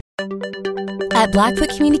At Blackfoot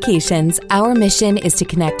Communications, our mission is to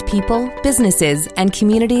connect people, businesses, and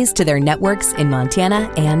communities to their networks in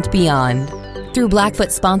Montana and beyond. Through Blackfoot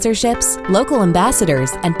sponsorships, local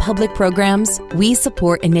ambassadors, and public programs, we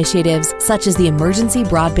support initiatives such as the Emergency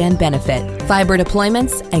Broadband Benefit, fiber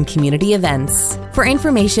deployments, and community events. For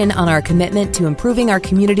information on our commitment to improving our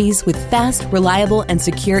communities with fast, reliable, and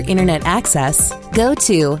secure internet access, go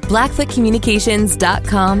to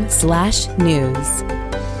blackfootcommunications.com/news.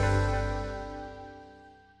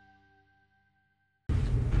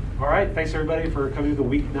 All right, thanks everybody for coming to the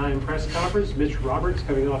Week 9 press conference. Mitch Roberts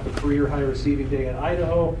coming off the career high receiving day at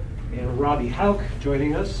Idaho, and Robby Hauck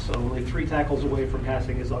joining us, only 3 tackles away from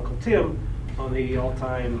passing his Uncle Tim on the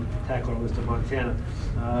all-time tackler list of Montana.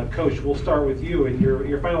 Coach, we'll start with you and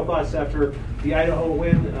your final thoughts after the Idaho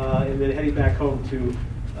win, and then heading back home to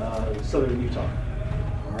Southern Utah.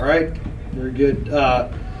 All right, very good.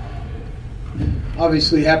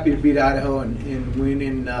 Obviously happy to beat Idaho and win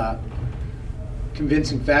in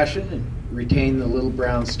convincing fashion and retain the Little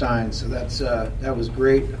Brown Stein. So that was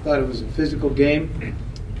great. I thought it was a physical game.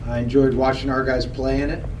 I enjoyed watching our guys play in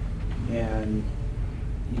it, and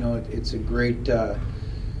it's a great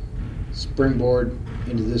springboard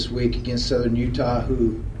into this week against Southern Utah,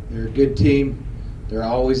 who they're a good team. They're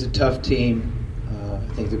always a tough team. I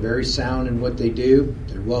think they're very sound in what they do.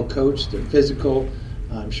 They're well coached. They're physical.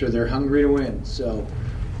 I'm sure they're hungry to win. So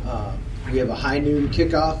we have a high noon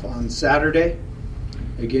kickoff on Saturday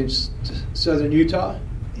against Southern Utah,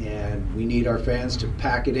 and we need our fans to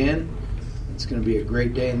pack it in. It's going to be a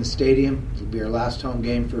great day in the stadium. It'll be our last home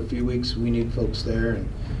game for a few weeks. We need folks there, and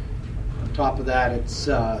on top of that, it's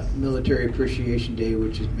Military Appreciation Day,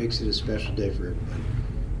 which makes it a special day for everybody.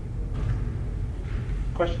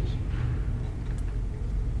 Questions?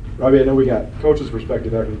 Robbie, I know we got coach's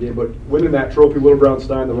perspective after the game, but winning that trophy, Little Brown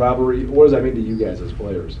Stein, the rivalry, what does that mean to you guys as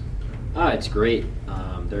players? It's great.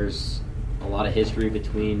 There's a lot of history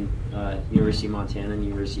between University of Montana and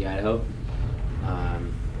University of Idaho,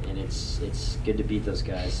 and it's good to beat those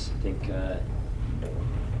guys. I think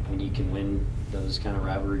when you can win those kind of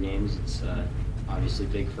rivalry games, it's obviously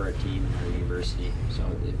big for our team and our university. So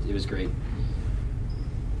it was great.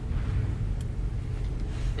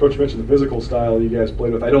 Coach mentioned the physical style you guys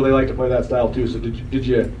played with. I know they like to play that style too. So did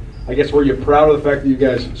you? I guess were you proud of the fact that you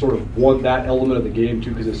guys sort of won that element of the game too?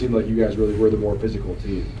 Because it seemed like you guys really were the more physical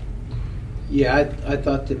team. Yeah, I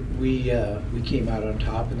thought that we came out on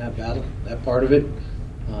top in that battle, that part of it.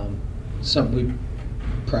 Something we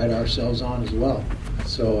pride ourselves on as well.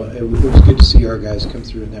 So it was good to see our guys come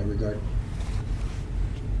through in that regard.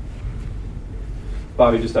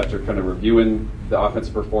 Bobby, just after kind of reviewing the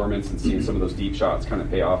offensive performance and seeing some of those deep shots kind of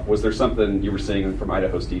pay off, was there something you were seeing from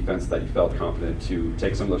Idaho's defense that you felt confident to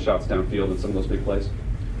take some of those shots downfield and some of those big plays?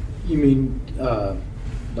 You mean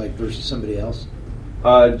like versus somebody else?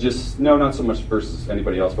 No, not so much versus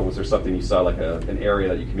anybody else, but was there something you saw, like an area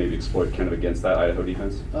that you could maybe exploit kind of against that Idaho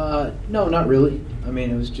defense? No, not really. I mean,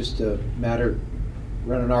 it was just a matter of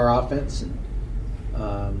running our offense. And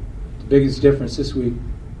the biggest difference this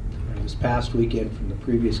past weekend from the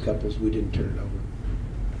previous couples, we didn't turn it over.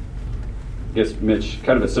 I guess, Mitch,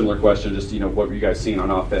 kind of a similar question, just, what were you guys seeing on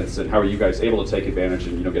offense, and how are you guys able to take advantage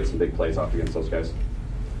and, get some big plays off against those guys?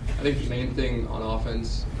 I think the main thing on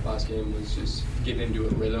offense last game was just getting into a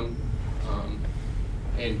rhythm,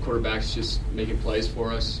 and quarterbacks just making plays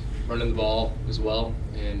for us, running the ball as well,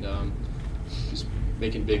 and just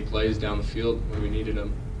making big plays down the field when we needed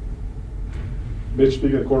them. Mitch,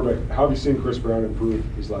 speaking of quarterback, how have you seen Chris Brown improve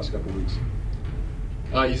these last couple of weeks?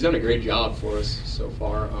 He's done a great job for us so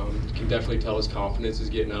far. You can definitely tell his confidence is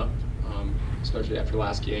getting up, especially after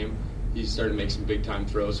last game. He's starting to make some big-time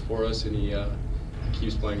throws for us, and he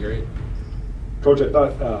keeps playing great. Coach, I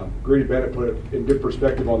thought Grady Bennett put it in good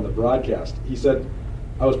perspective on the broadcast. He said,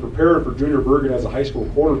 I was prepared for Junior Bergen as a high school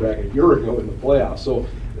quarterback a year ago in the playoffs. So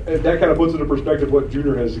that kind of puts into perspective what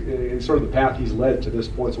Junior has, sort of the path he's led to this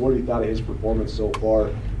point. So what have you thought of his performance so far,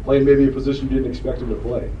 playing maybe a position you didn't expect him to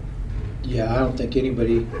play? Yeah, I don't think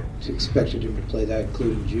anybody expected him to play that,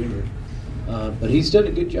 including Junior. But he's done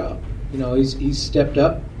a good job. He's stepped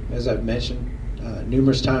up, as I've mentioned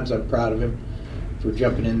numerous times. I'm proud of him for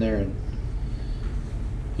jumping in there and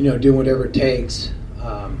doing whatever it takes.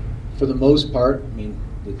 For the most part, I mean,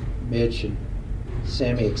 with Mitch and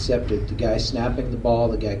Sammy accepted, the guy snapping the ball,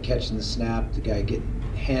 the guy catching the snap, the guy getting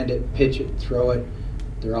hand it, pitch it, throw it,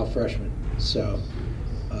 they're all freshmen. So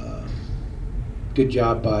good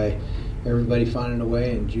job by everybody finding a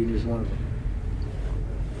way, and Junior's one of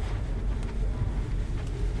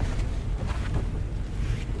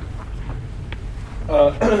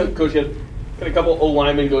them. Coach, you had a couple O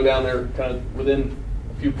linemen go down there kind of within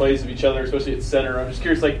few plays of each other, especially at center. I'm just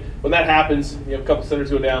curious, like when that happens, a couple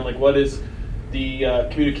centers go down. Like, what is the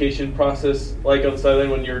communication process like on the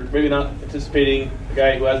sideline when you're maybe not anticipating a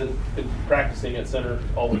guy who hasn't been practicing at center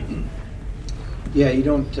all week? Yeah, you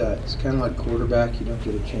don't. It's kind of like quarterback. You don't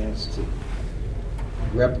get a chance to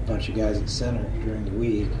rep a bunch of guys at center during the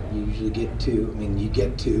week. You usually get two. I mean, you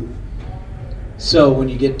get two. So when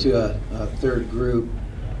you get to a third group,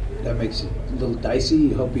 that makes it a little dicey.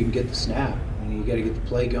 You hope you can get the snap. You got to get the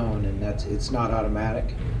play going, and it's not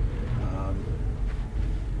automatic.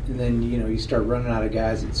 And then you start running out of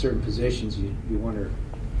guys at certain positions. You wonder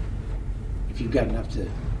if you've got enough to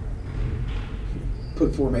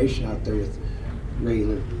put formation out there with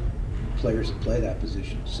regular players that play that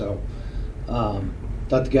position. So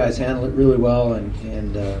thought the guys handled it really well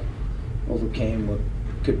and overcame what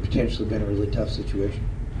could potentially have been a really tough situation.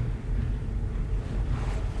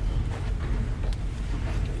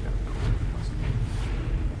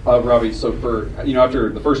 Robby, so for after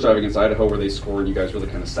the first drive against Idaho where they scored, you guys really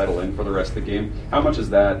kind of settle in for the rest of the game. How much is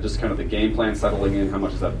that just kind of the game plan settling in? How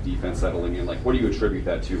much is that the defense settling in? Like, what do you attribute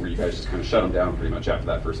that to, where you guys just kind of shut them down pretty much after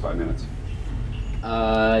that first 5 minutes?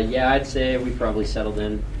 Yeah, I'd say we probably settled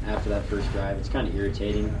in after that first drive. It's kind of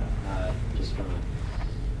irritating, just from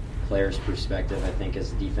a player's perspective. I think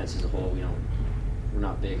as a defense as a whole, we're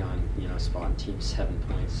not big on spotting teams 7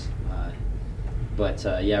 points. But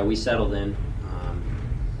yeah, we settled in.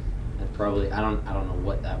 Probably, I don't know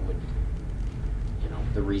what that would,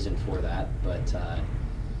 the reason for that, but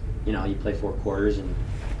you play 4 quarters and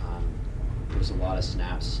there's a lot of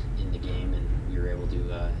snaps in the game, and we were able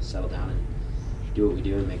to settle down and do what we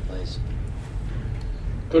do and make plays.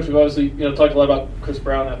 Coach, we've obviously talked a lot about Chris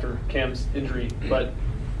Brown after Cam's injury, but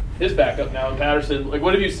his backup now in Patterson. Like,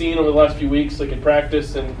 what have you seen over the last few weeks, like in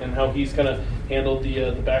practice, and how he's kind of handled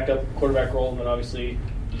the backup quarterback role, and then obviously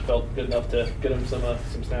you felt good enough to get him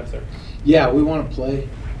some snaps there. Yeah, we want to play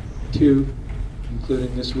 2,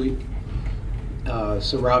 including this week.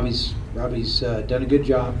 So Robby's done a good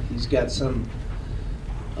job. He's got some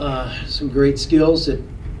great skills that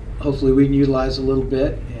hopefully we can utilize a little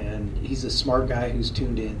bit. And he's a smart guy who's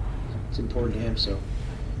tuned in. It's important to him. So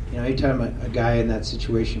anytime a guy in that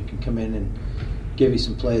situation can come in and give you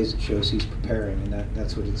some plays, it shows he's preparing, and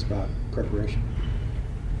that's what it's about, preparation.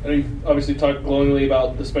 I know you've obviously talked glowingly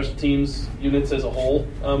about the special teams units as a whole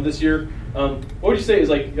this year. What would you say is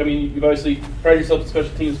you've obviously prided yourself in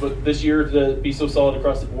special teams, but this year to be so solid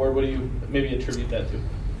across the board, what do you maybe attribute that to?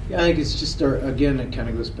 Yeah, I think it's just again, it kind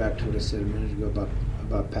of goes back to what I said a minute ago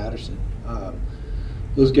about Patterson.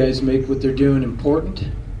 Those guys make what they're doing important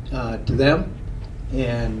to them,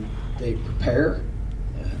 and they prepare.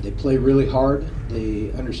 They play really hard.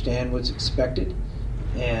 They understand what's expected,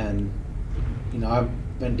 and I've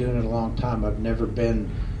been doing it a long time. I've never been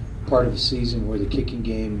part of a season where the kicking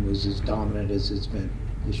game was as dominant as it's been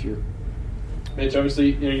this year. Mitch,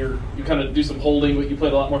 obviously, you kind of do some holding, but you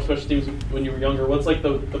played a lot more special teams when you were younger. What's like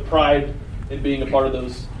the pride in being a part of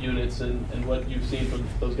those units and what you've seen from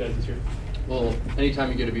those guys this year? Well,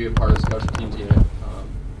 anytime you get to be a part of the special teams unit,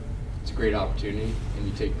 it's a great opportunity, and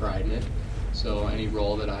you take pride in it. So any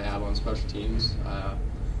role that I have on special teams,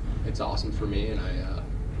 it's awesome for me, and I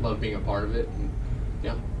love being a part of it. And,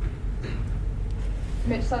 yeah.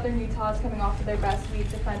 Mitch, Southern Utah is coming off of their best week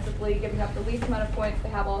defensively, giving up the least amount of points they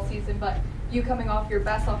have all season, but you coming off your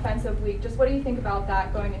best offensive week. Just what do you think about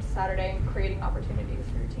that going into Saturday and creating opportunities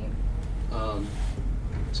for your team?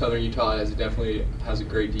 Southern Utah definitely has a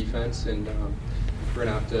great defense, and we're going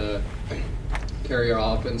to have to carry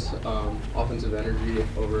our offensive energy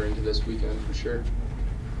over into this weekend for sure.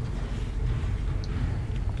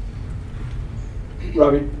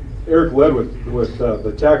 Robby, Eric led with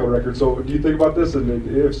the tackle record. So do you think about this? And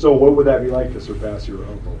if so, what would that be like to surpass your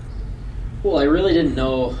uncle? Well, I really didn't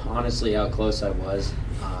know, honestly, how close I was.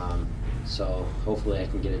 So hopefully I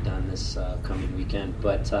can get it done this coming weekend.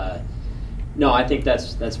 But no, I think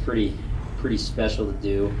that's pretty special to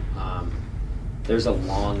do. There's a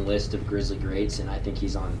long list of Grizzly greats, and I think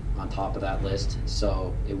he's on top of that list.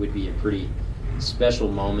 So it would be a pretty special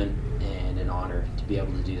moment and an honor to be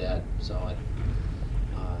able to do that. So I'm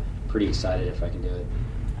pretty excited if I can do it.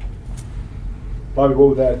 Bobby, what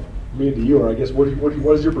would that mean to you? Or I guess what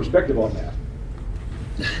is your perspective on that?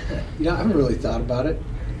 I haven't really thought about it.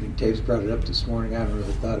 I think Taves brought it up this morning. I haven't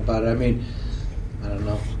really thought about it. I mean, I don't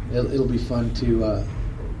know. It'll be fun to.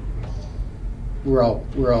 We're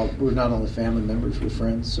not only family members, we're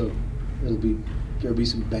friends. So there'll be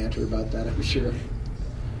some banter about that, I'm sure.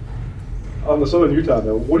 On the Southern Utah,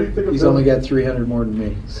 though, what do you think of He's them? only got 300 more than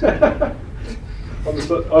me. So.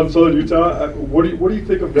 On Southern Utah, what do you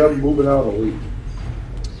think of them moving out of the league?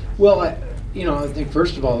 Well, I think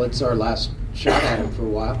first of all, it's our last shot at him for a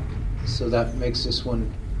while, so that makes this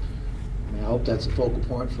one. I hope that's a focal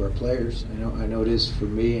point for our players. I know it is for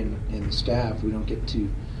me and the staff. We don't get to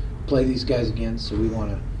play these guys again, so we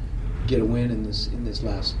want to get a win in this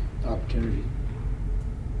last opportunity.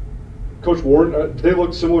 Coach Warren, do they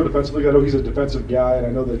look similar defensively? I know he's a defensive guy, and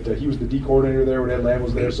I know that he was the D coordinator there when Ed Lamb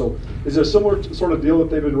was there. So, is it a similar sort of deal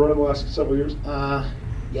that they've been running the last several years?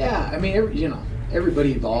 Yeah. I mean,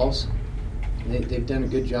 everybody evolves. They've done a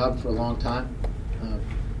good job for a long time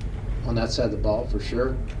on that side of the ball for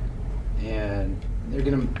sure, and they're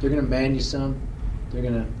gonna man you some.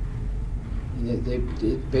 It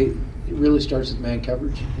really starts with man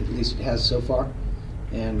coverage. At least it has so far,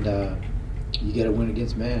 and you get a win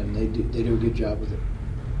against man. They do a good job with it.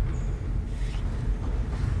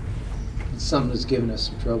 It's something that's given us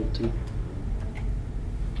some trouble too.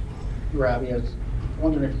 Robby, I was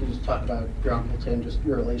wondering if you could just talk about your Uncle Tim, just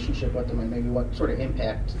your relationship with him, and maybe what sort of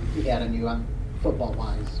impact he had on you on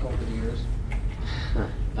football-wise over the years.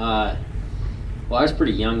 Well, I was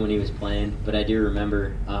pretty young when he was playing, but I do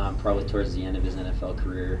remember probably towards the end of his NFL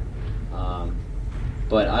career.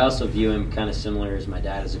 But I also view him kind of similar as my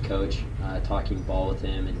dad as a coach. Talking ball with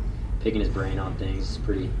him and picking his brain on things is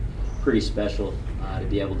pretty special to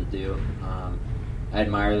be able to do. I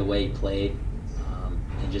admire the way he played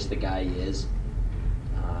and just the guy he is.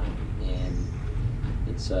 And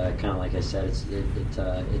it's kind of like I said,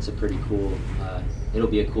 it's a pretty cool. It'll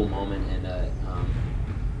be a cool moment and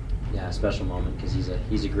a special moment because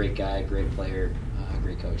he's a great guy, great player,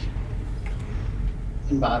 great coach.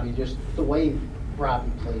 And Bobby, just the way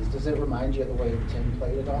Robby plays, does it remind you of the way Tim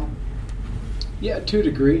played at all? Yeah, to a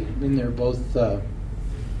degree. I mean, they're both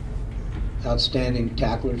outstanding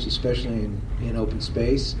tacklers, especially in open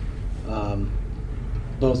space.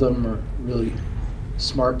 Both of them are really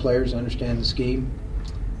smart players, understand the scheme,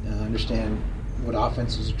 understand what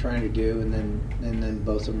offenses are trying to do, and then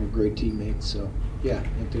both of them are great teammates. So, yeah, I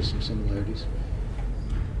think there's some similarities.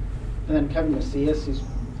 And then Kevin Macias, he's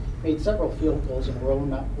made several field goals in a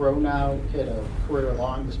row now, hit a career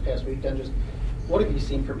long this past weekend. Just what have you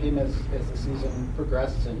seen from him as the season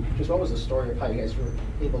progressed, and just what was the story of how you guys were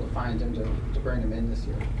able to find him to bring him in this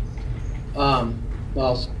year? Well,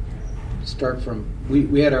 I'll start from,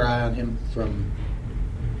 we had our eye on him from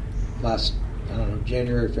last,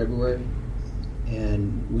 January, February,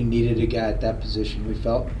 and we needed a guy at that position, we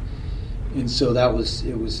felt. And so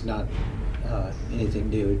it was not anything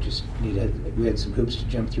new. It just we had some hoops to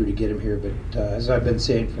jump through to get him here. But as I've been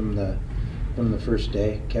saying from the first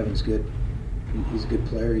day, Kevin's good. He's a good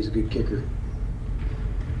player. He's a good kicker.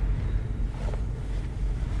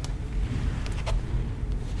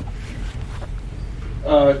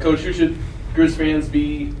 Coach, who should Grizz fans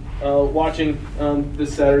be watching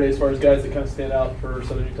this Saturday as far as guys that kind of stand out for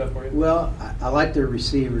Southern Utah for you? Well, I like their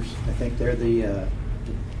receivers. I think they're the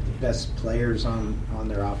best players on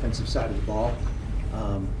their offensive side of the ball.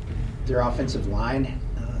 Their offensive line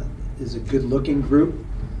is a good-looking group.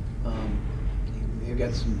 They've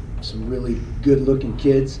got some really good-looking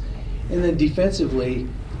kids. And then defensively,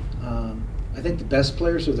 I think the best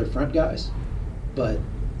players are their front guys. But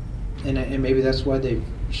and maybe that's why they've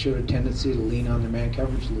showed a tendency to lean on their man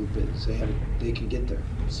coverage a little bit. So they can get there.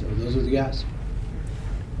 So those are the guys.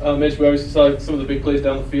 Mitch, we obviously saw some of the big plays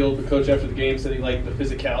down the field. The coach after the game said he liked the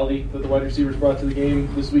physicality that the wide receivers brought to the game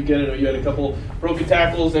this weekend. I know you had a couple broken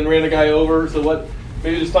tackles and ran a guy over. So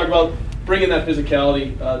maybe just talk about bringing that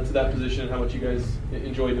physicality to that position and how much you guys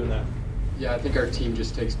enjoy doing that. Yeah, I think our team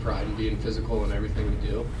just takes pride in being physical in everything we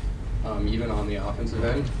do, even on the offensive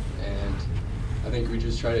end. And I think we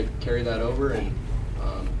just try to carry that over. And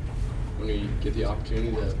when we get the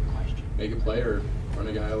opportunity to make a play or run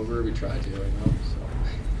a guy over, we try to, So.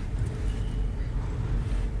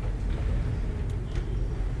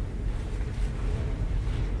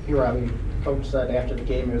 Hey, Robby, coach said after the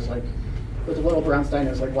game, it was like, with the Little Brownstein, it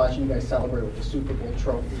was like watching you guys celebrate with the Super Bowl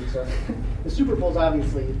trophy. So the Super Bowl's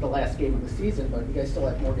obviously the last game of the season, but you guys still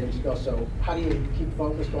have more games to go. So how do you keep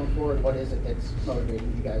focused going forward? What is it that's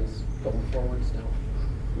motivating you guys going forward still?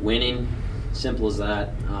 Winning, simple as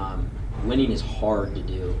that. Winning is hard to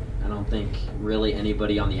do. I don't think really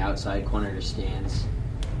anybody on the outside quite understands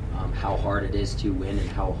how hard it is to win and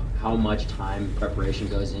how much time and preparation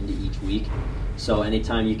goes into each week. So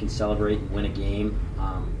anytime you can celebrate and win a game,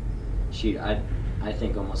 I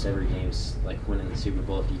think almost every game's like winning the Super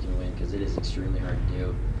Bowl if you can win, because it is extremely hard to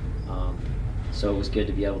do. So it was good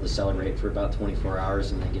to be able to celebrate for about 24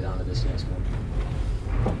 hours and then get on to this next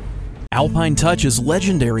one. Alpine Touch is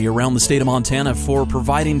legendary around the state of Montana for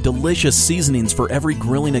providing delicious seasonings for every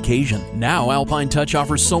grilling occasion. Now, Alpine Touch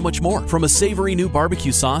offers so much more, from a savory new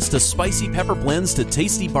barbecue sauce to spicy pepper blends to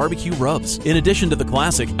tasty barbecue rubs. In addition to the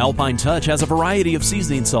classic, Alpine Touch has a variety of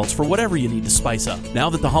seasoning salts for whatever you need to spice up. Now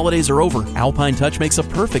that the holidays are over, Alpine Touch makes a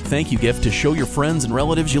perfect thank you gift to show your friends and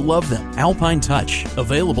relatives you love them. Alpine Touch,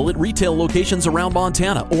 available at retail locations around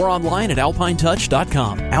Montana or online at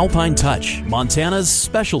alpinetouch.com. Alpine Touch, Montana's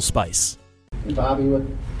special spice. And Bobby,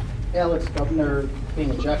 with Alex Governor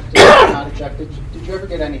being ejected, not ejected, did you ever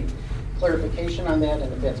get any clarification on that,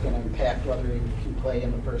 and if that's going to impact whether he can play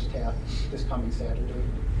in the first half this coming Saturday?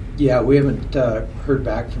 Yeah, we haven't heard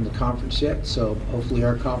back from the conference yet, so hopefully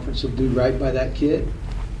our conference will do right by that kid,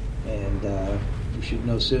 and we should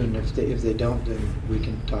know soon. If they don't, then we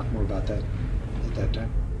can talk more about that at that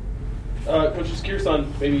time. Coach, just curious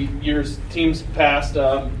on maybe years, teams past,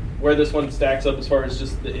 where this one stacks up as far as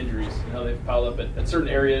just the injuries and how they've piled up at certain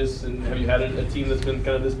areas, and have you had a team that's been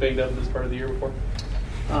kind of this banged up in this part of the year before?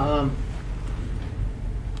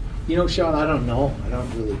 Sean, I don't know. I don't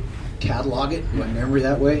really catalog it in my memory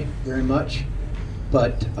that way very much,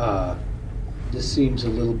 but this seems a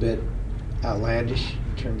little bit outlandish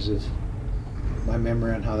in terms of my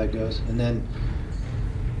memory on how that goes. And then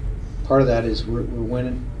part of that is we're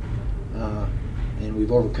winning, and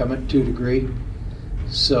we've overcome it to a degree.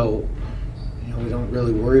 So, we don't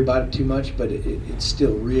really worry about it too much, but it's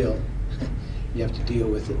still real. You have to deal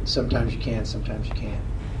with it. Sometimes you can, sometimes you can't.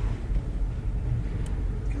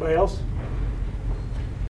 Anybody else?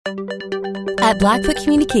 At Blackfoot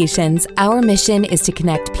Communications, our mission is to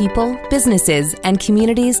connect people, businesses, and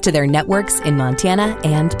communities to their networks in Montana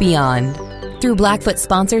and beyond. Through Blackfoot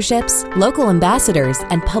sponsorships, local ambassadors,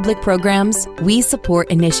 and public programs, we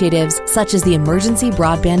support initiatives such as the Emergency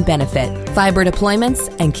Broadband Benefit, fiber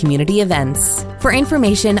deployments, and community events. For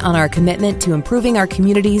information on our commitment to improving our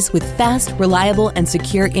communities with fast, reliable, and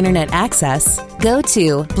secure internet access, go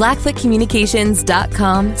to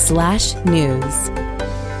blackfootcommunications.com/news.